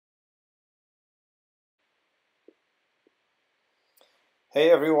Hey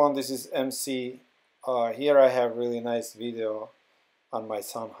everyone, this is MC. Here I have really nice video on my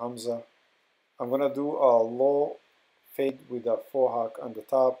son Hamza. I'm gonna do a low fade with a Fohawk on the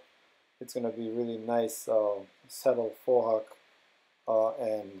top. It's gonna be really nice, settled Fohawk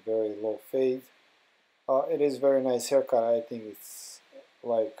and very low fade. It is very nice haircut. I think it's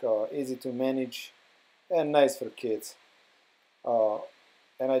like easy to manage and nice for kids. Uh,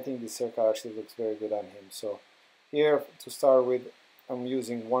 and I think this haircut actually looks very good on him. So here to start with, I'm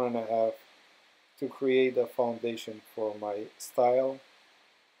using 1.5 to create a foundation for my style.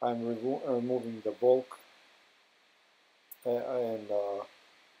 I'm removing the bulk and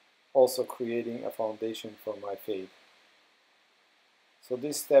also creating a foundation for my fade. So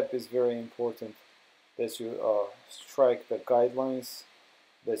this step is very important, that you strike the guidelines,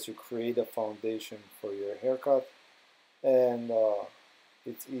 that you create a foundation for your haircut, and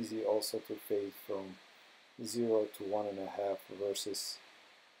it's easy also to fade from 0 to 1.5 versus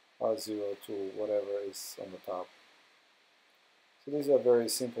 0 to whatever is on the top. So this is a very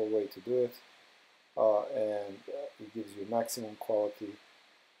simple way to do it, and it gives you maximum quality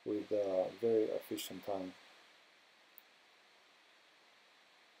with very efficient time.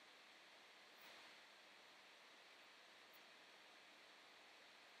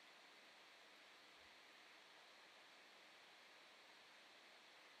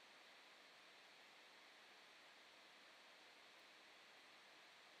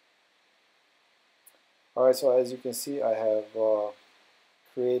 Alright, so as you can see, I have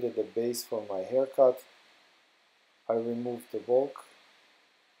created the base for my haircut. I removed the bulk.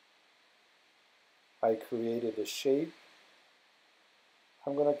 I created a shape.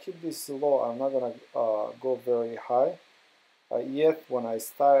 I'm going to keep this low. I'm not going to go very high. Yet when I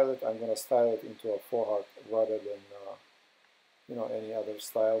style it, I'm going to style it into a Fohawk rather than any other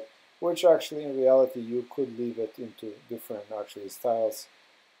style, which actually in reality you could leave it into different actually styles.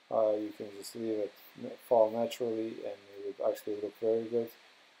 You can just leave it fall naturally and it would actually look very good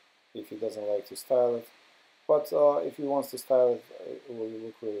if he doesn't like to style it. But if he wants to style it, it will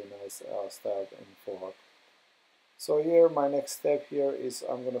look really nice styled in Fohawk. So here my next step here is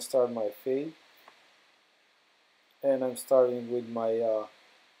I'm going to start my fade, and I'm starting with my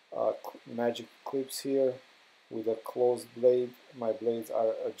magic clips here with a closed blade. My blades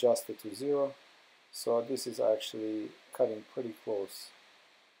are adjusted to 0, so this is actually cutting pretty close,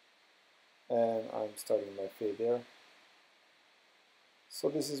 and I'm starting my fade there. So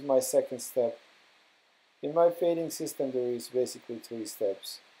this is my second step. In my fading system there is basically 3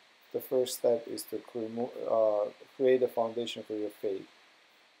 steps. The first step is to create a foundation for your fade,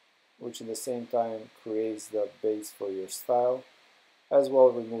 which at the same time creates the base for your style, as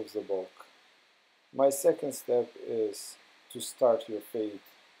well removes the bulk. My second step is to start your fade,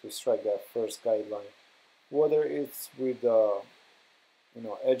 to strike that first guideline, whether it's with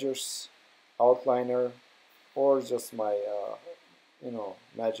edgers, outliner, or just my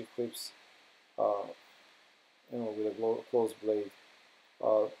magic clips, with a closed blade.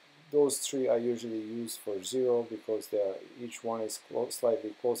 Those 3 I usually use for 0 because each one is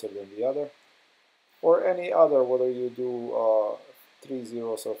slightly closer than the other, or any other, whether you do 3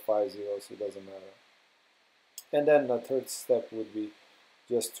 zeros or 5 zeros, it doesn't matter. And then the third step would be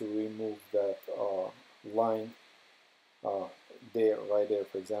just to remove that line right there,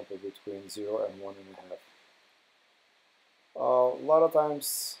 for example, between 0 and 1.5. A lot of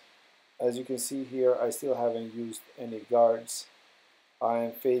times, as you can see here, I still haven't used any guards. I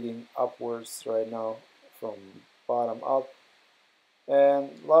am fading upwards right now from bottom up,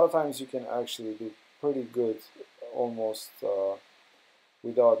 and a lot of times you can actually do pretty good almost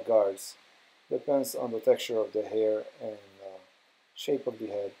without guards. Depends on the texture of the hair and shape of the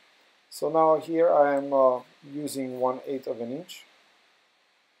head. So now here I am using 1/8 of an inch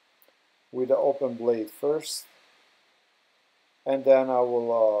with the open blade first, and then I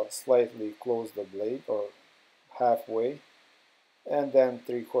will slightly close the blade, or halfway, and then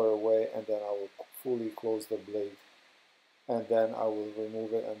 3/4 way, and then I will fully close the blade, and then I will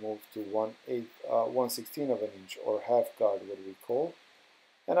remove it and move to 1/16 of an inch, or half guard, what we call.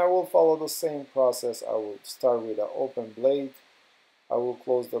 And I will follow the same process. I will start with an open blade. I will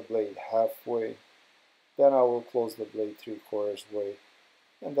close the blade halfway, then I will close the blade 3/4 way,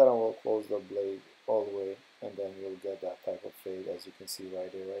 and then I will close the blade all the way, and then you'll get that type of fade as you can see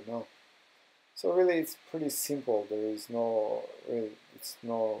right here right now. So really it's pretty simple. There is no really, it's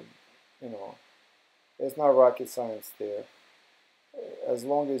not rocket science there. As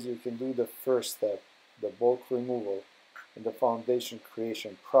long as you can do the first step, the bulk removal and the foundation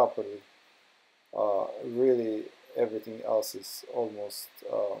creation properly, really everything else is almost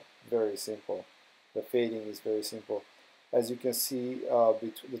very simple. The fading is very simple. As you can see,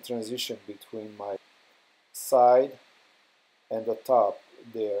 the transition between my side and the top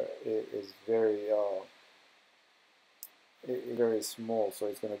there is very small, so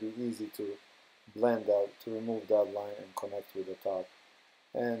it's going to be easy to blend that, to remove that line and connect with the top.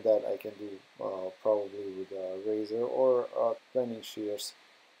 And that I can do probably with a razor or blending shears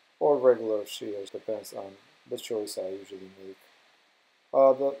or regular shears, depends on the choice I usually make.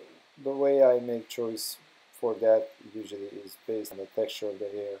 The way I make choice for that usually is based on the texture of the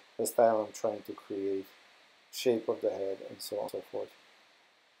hair, the style I'm trying to create, shape of the head, and so on and so forth.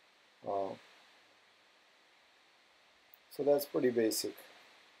 So that's pretty basic.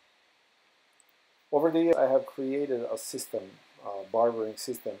 Over the years, I have created a system, barbering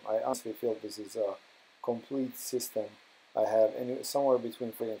system. I honestly feel this is a complete system. I have somewhere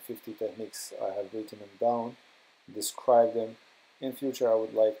between 40 and 50 techniques. I have written them down, described them. In future, I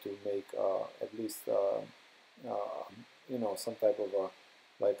would like to make at least some type of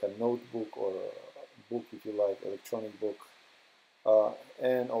like a notebook or a book, if you like, electronic book,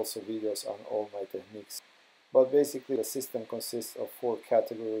 and also videos on all my techniques. But basically, the system consists of 4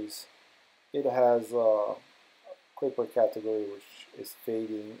 categories. It has a clipper category, which is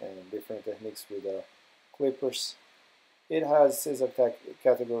fading and different techniques with clippers. It has scissor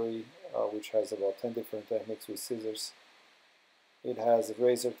category, which has about 10 different techniques with scissors. It has a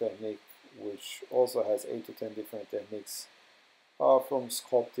razor technique, which also has 8 to 10 different techniques, from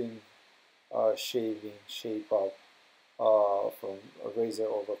sculpting, shaving, shape up, from a razor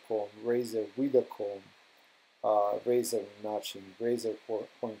over comb, razor with a comb, razor notching, razor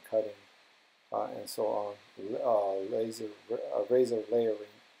point cutting, and so on, razor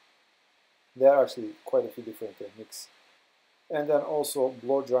layering. There are actually quite a few different techniques. And then also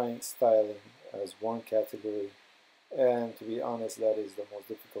blow drying styling as one category. And to be honest, that is the most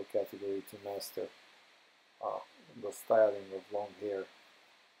difficult category to master, the styling of long hair.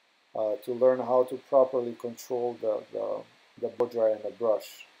 To learn how to properly control the blow dryer and the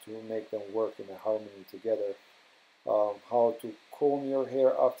brush to make them work in a harmony together. How to comb your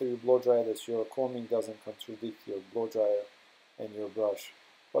hair after you blow dry, that your combing doesn't contradict your blow dryer and your brush.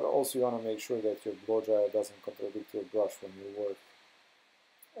 But also you want to make sure that your blow dryer doesn't contradict your brush when you work.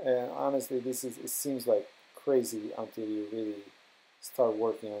 And honestly, it seems like crazy until you really start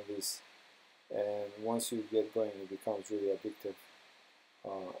working on this. And once you get going, it becomes really addictive.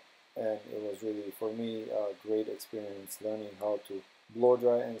 And it was really, for me, a great experience learning how to blow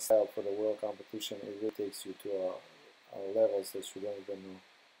dry and style for the world competition. It really takes you to levels that you don't even know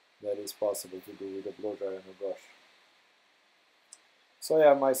that is possible to do with a blow dryer and a brush. So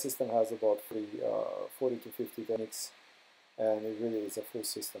yeah, my system has about 40 to 50 techniques, and it really is a full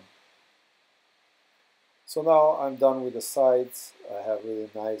system. So now I'm done with the sides. I have really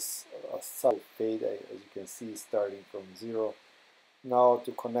nice side fade, as you can see, starting from 0. Now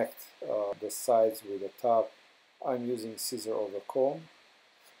to connect the sides with the top, I'm using scissor over comb.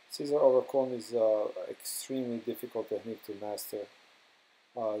 Scissor over comb is an extremely difficult technique to master.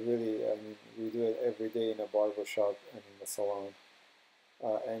 Really, I mean, we do it every day in a barber shop and in a salon.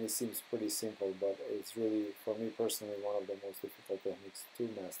 And it seems pretty simple, but it's really, for me personally, one of the most difficult techniques to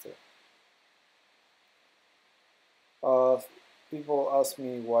master. People ask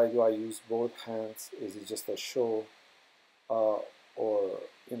me, why do I use both hands? Is it just a show? Or,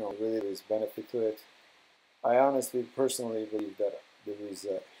 really there is benefit to it? I honestly, personally believe that there is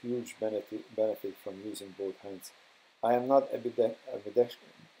a huge benefit from using both hands. I am not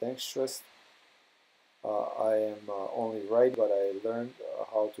ambidextrous. I am only right, but I learned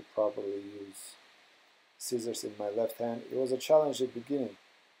how to properly use scissors in my left hand. It was a challenge at the beginning,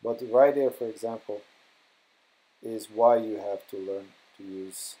 but right there, for example, is why you have to learn to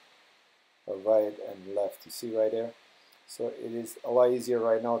use a right and left. You see right there? So it is a lot easier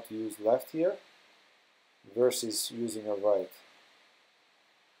right now to use left here versus using a right.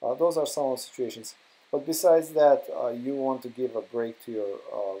 Those are some of the situations. But besides that, you want to give a break to your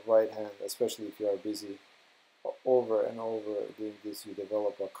right hand, especially if you are busy. Over and over doing this, you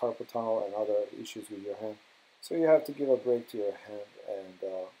develop a carpal tunnel and other issues with your hand. So you have to give a break to your hand and,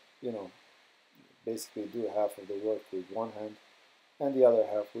 basically do half of the work with one hand and the other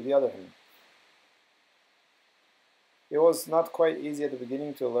half with the other hand. It was not quite easy at the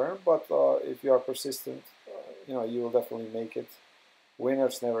beginning to learn, but if you are persistent, you will definitely make it.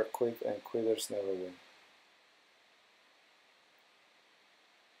 Winners never quit and quitters never win.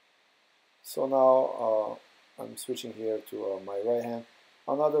 So now I'm switching here to my right hand.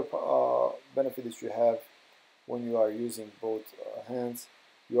 Another benefit that you have when you are using both hands,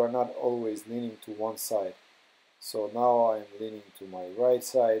 you are not always leaning to one side. So now I'm leaning to my right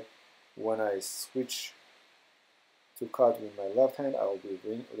side. When I switch to cut with my left hand, I will be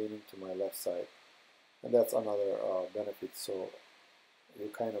leaning to my left side. And that's another benefit, so you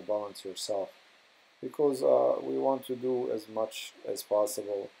kind of balance yourself, because we want to do as much as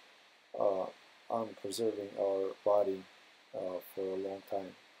possible on preserving our body for a long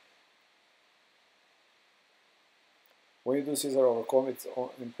time. When you do scissor over comb, it's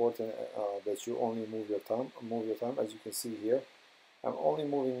important that you only move your thumb. As you can see here, I'm only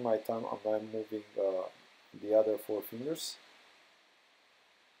moving my thumb, and I'm moving the other 4 fingers.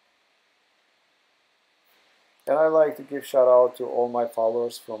 And I like to give shout out to all my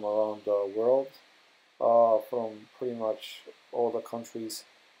followers from around the world, from pretty much all the countries,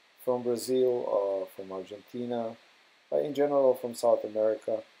 from Brazil, from Argentina, in general from South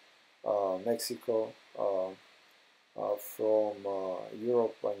America, Mexico, from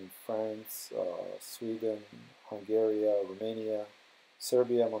Europe, France, Sweden, Hungary, Romania,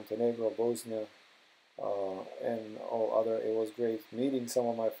 Serbia, Montenegro, Bosnia, and all other. It was great meeting some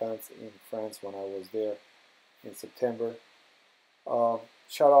of my fans in France when I was there in September.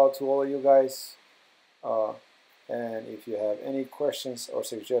 Shout out to all of you guys, and if you have any questions or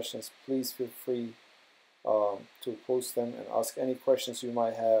suggestions, please feel free to post them and ask any questions you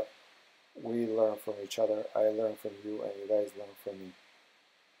might have. We learn from each other. I learn from you, and you guys learn from me.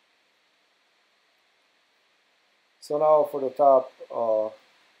 So now for the top,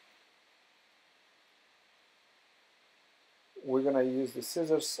 we're gonna use the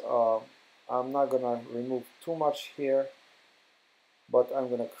scissors. I'm not gonna remove too much here, but I'm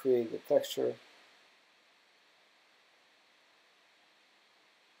gonna create the texture.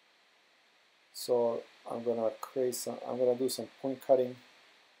 So I'm gonna do some point cutting,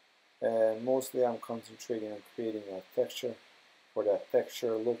 and mostly I'm concentrating on creating a texture for that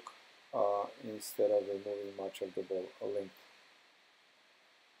texture look instead of removing much of the length.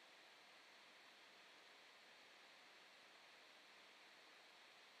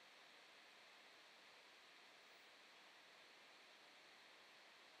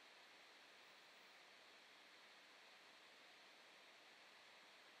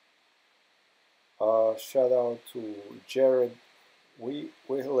 Shout out to Jared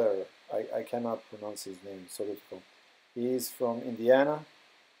Wheeler. I cannot pronounce his name, so difficult. He is from Indiana.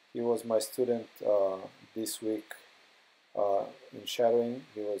 He was my student this week in shadowing.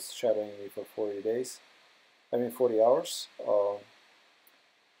 He was shadowing me for 40 hours.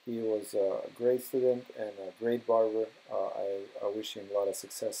 He was a great student and a great barber. I wish him a lot of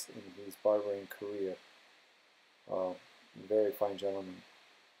success in his barbering career. Very fine gentleman.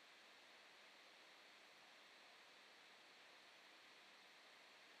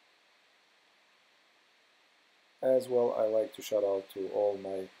 As well, I like to shout out to all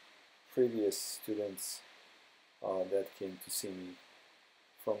my previous students that came to see me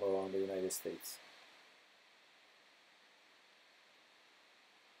from around the United States.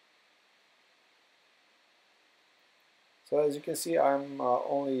 So as you can see, I'm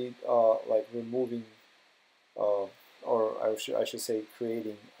only like removing, or I should say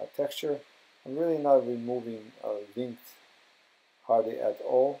creating a texture. I'm really not removing length hardly at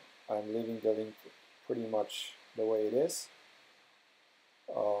all. I'm leaving the length pretty much the way it is,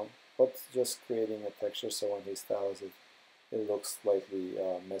 but just creating a texture so when he styles it, it looks slightly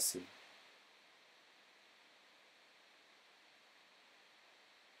messy.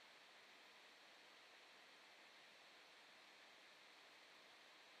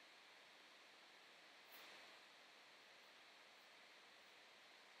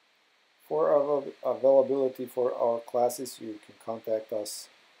 For availability for our classes, you can contact us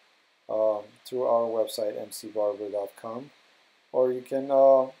through our website mcbarber.com, or you can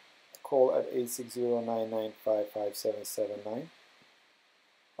call at 860-995-5779.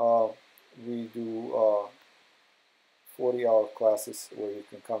 We do 40-hour classes where you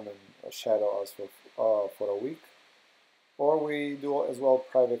can come and shadow us for a week, or we do as well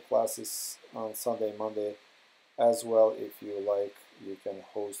private classes on Sunday, Monday. As well, if you like, you can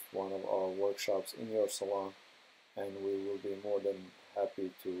host one of our workshops in your salon, and we will be more than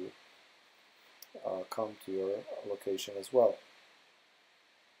happy to come to your location as well.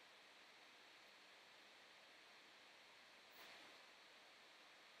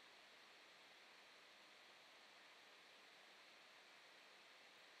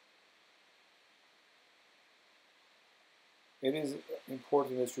 It is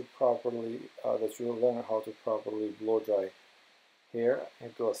important that you learn how to properly blow dry hair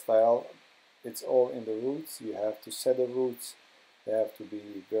into a style. It's all in the roots. You have to set the roots. They have to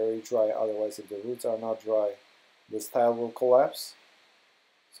be very dry. Otherwise, if the roots are not dry, the style will collapse.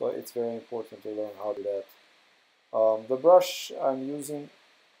 So it's very important to learn how to do that. The brush I'm using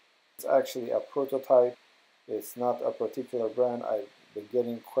is actually a prototype. It's not a particular brand. I've been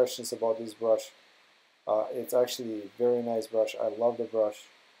getting questions about this brush. It's actually a very nice brush. I love the brush.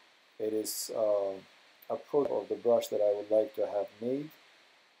 It is a prototype of the brush that I would like to have made.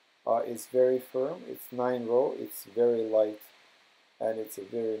 It's very firm. It's 9 row. It's very light, and it's a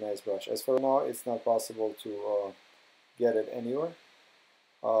very nice brush. As for now, it's not possible to get it anywhere.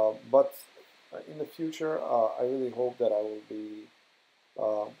 But in the future, I really hope that I will be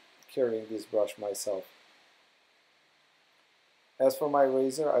carrying this brush myself. As for my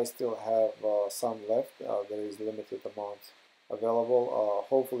razor, I still have some left. There is limited amount available.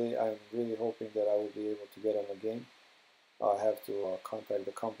 Hopefully, I'm really hoping that I will be able to get them again. I have to contact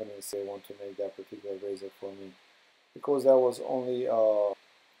the company and say they want to make that particular razor for me, because that was only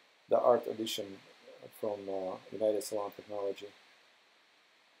the art edition from United Salon Technology.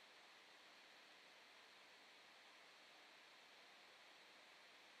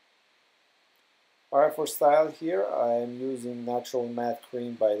 Alright, for style here, I am using Natural Matte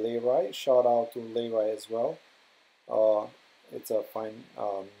Cream by Leroy. Shout out to Leroy as well. It's a fine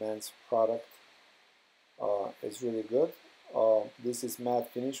men's product. It's really good. This is matte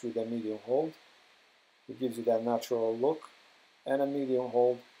finish with a medium hold. It gives you that natural look and a medium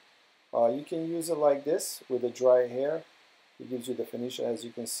hold. You can use it like this with the dry hair. It gives you the finish, as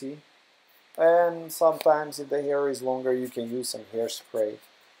you can see. And sometimes if the hair is longer, you can use some hairspray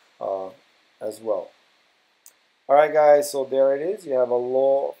as well. Alright guys, so there it is. You have a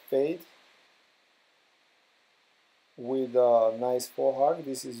low fade with a nice Fohawk.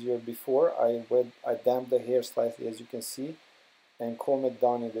 This is your before. I damped the hair slightly, as you can see, and comb it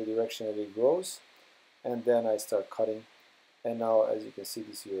down in the direction that it grows, and then I start cutting. And now, as you can see,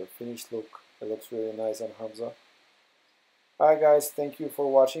 this is your finished look. It looks really nice on Hamza. Alright guys, thank you for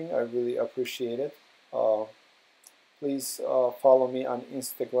watching. I really appreciate it. Please follow me on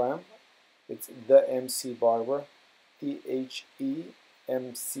Instagram. It's the MC Barber, THEMC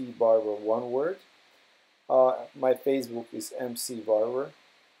Barber, one word. My Facebook is MC Barber.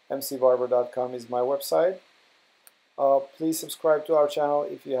 mcbarber.com is my website. Please subscribe to our channel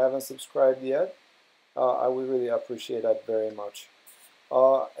if you haven't subscribed yet. I would really appreciate that very much.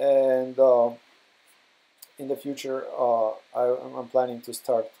 And in the future, I'm planning to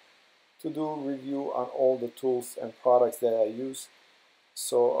start to do review on all the tools and products that I use.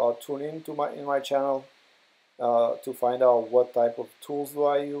 So tune in to my channel to find out what type of tools do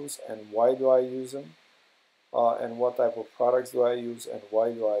I use and why do I use them, and what type of products do I use and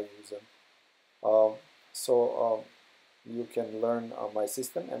why do I use them. So you can learn my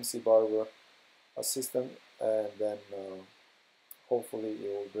system, MC Barber system, and then hopefully it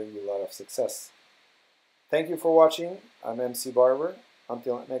will bring you a lot of success. Thank you for watching. I'm MC Barber.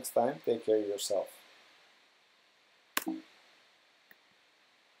 Until next time, take care of yourself.